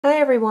Hi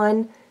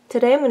everyone!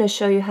 Today I'm going to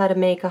show you how to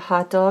make a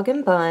hot dog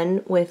and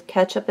bun with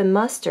ketchup and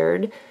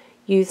mustard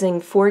using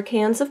 4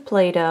 cans of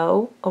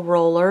Play-Doh, a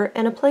roller,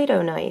 and a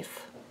Play-Doh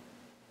knife.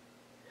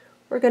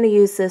 We're going to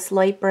use this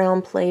light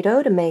brown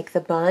Play-Doh to make the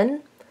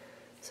bun.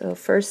 So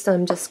first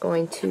I'm just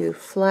going to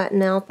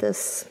flatten out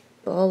this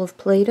ball of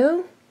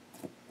Play-Doh.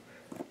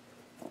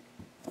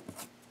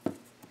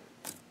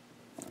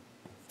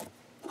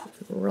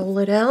 Roll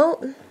it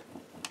out.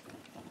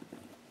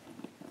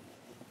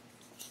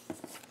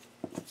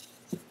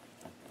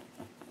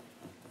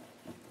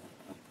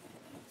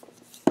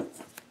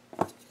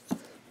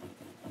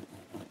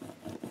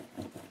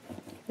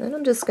 Then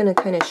I'm just going to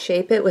kind of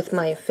shape it with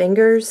my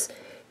fingers.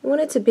 You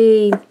want it to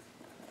be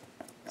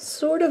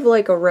sort of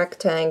like a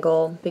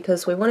rectangle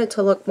because we want it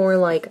to look more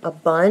like a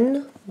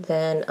bun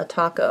than a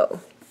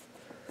taco.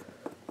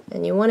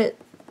 And you want it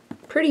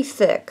pretty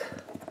thick.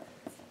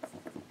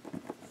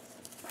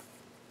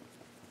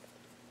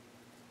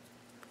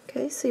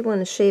 Okay, so you want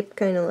to shape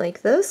kind of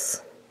like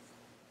this.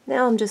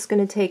 Now I'm just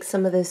going to take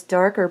some of this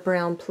darker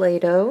brown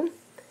Play-Doh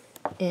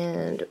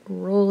and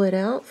roll it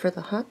out for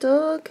the hot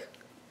dog.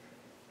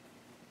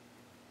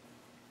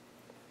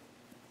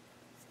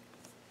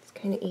 It's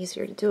kind of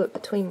easier to do it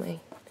between my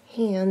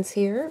hands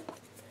here.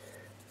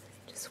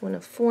 Just want to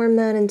form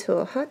that into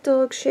a hot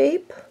dog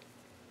shape.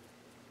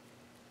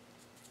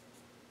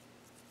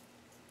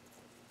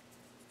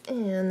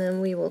 And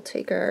then we will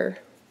take our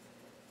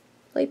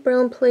light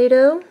brown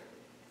Play-Doh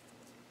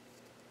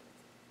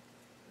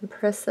and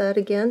press that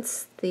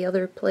against the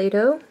other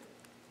Play-Doh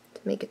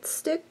to make it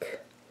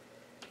stick.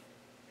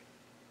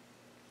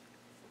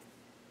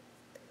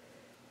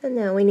 And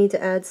now we need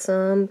to add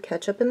some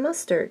ketchup and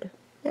mustard.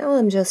 Now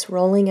I'm just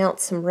rolling out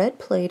some red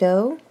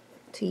Play-Doh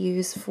to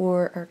use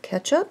for our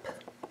ketchup.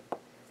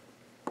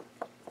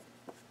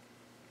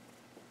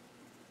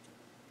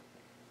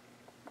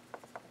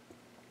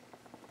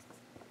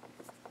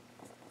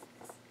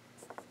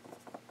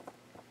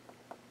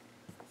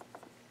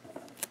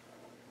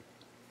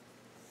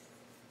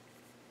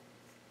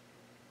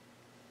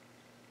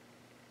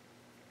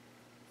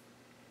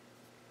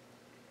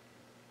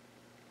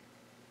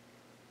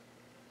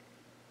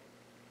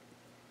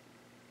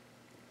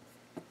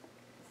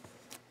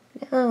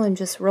 Now I'm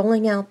just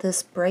rolling out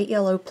this bright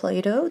yellow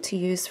Play-Doh to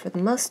use for the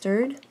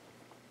mustard.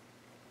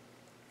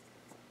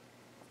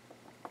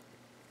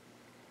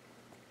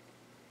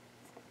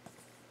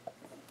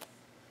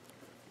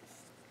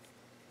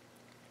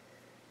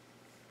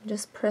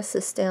 Just press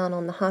this down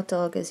on the hot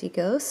dog as you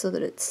go so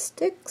that it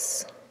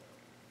sticks.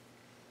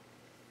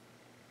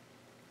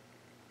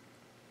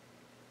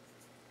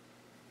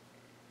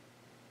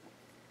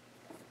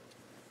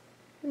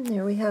 And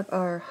there we have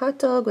our hot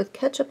dog with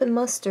ketchup and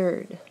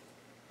mustard.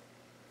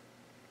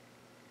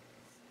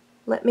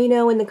 Let me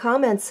know in the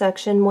comments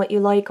section what you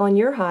like on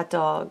your hot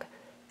dog.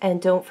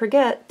 And don't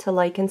forget to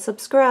like and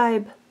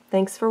subscribe.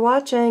 Thanks for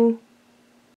watching.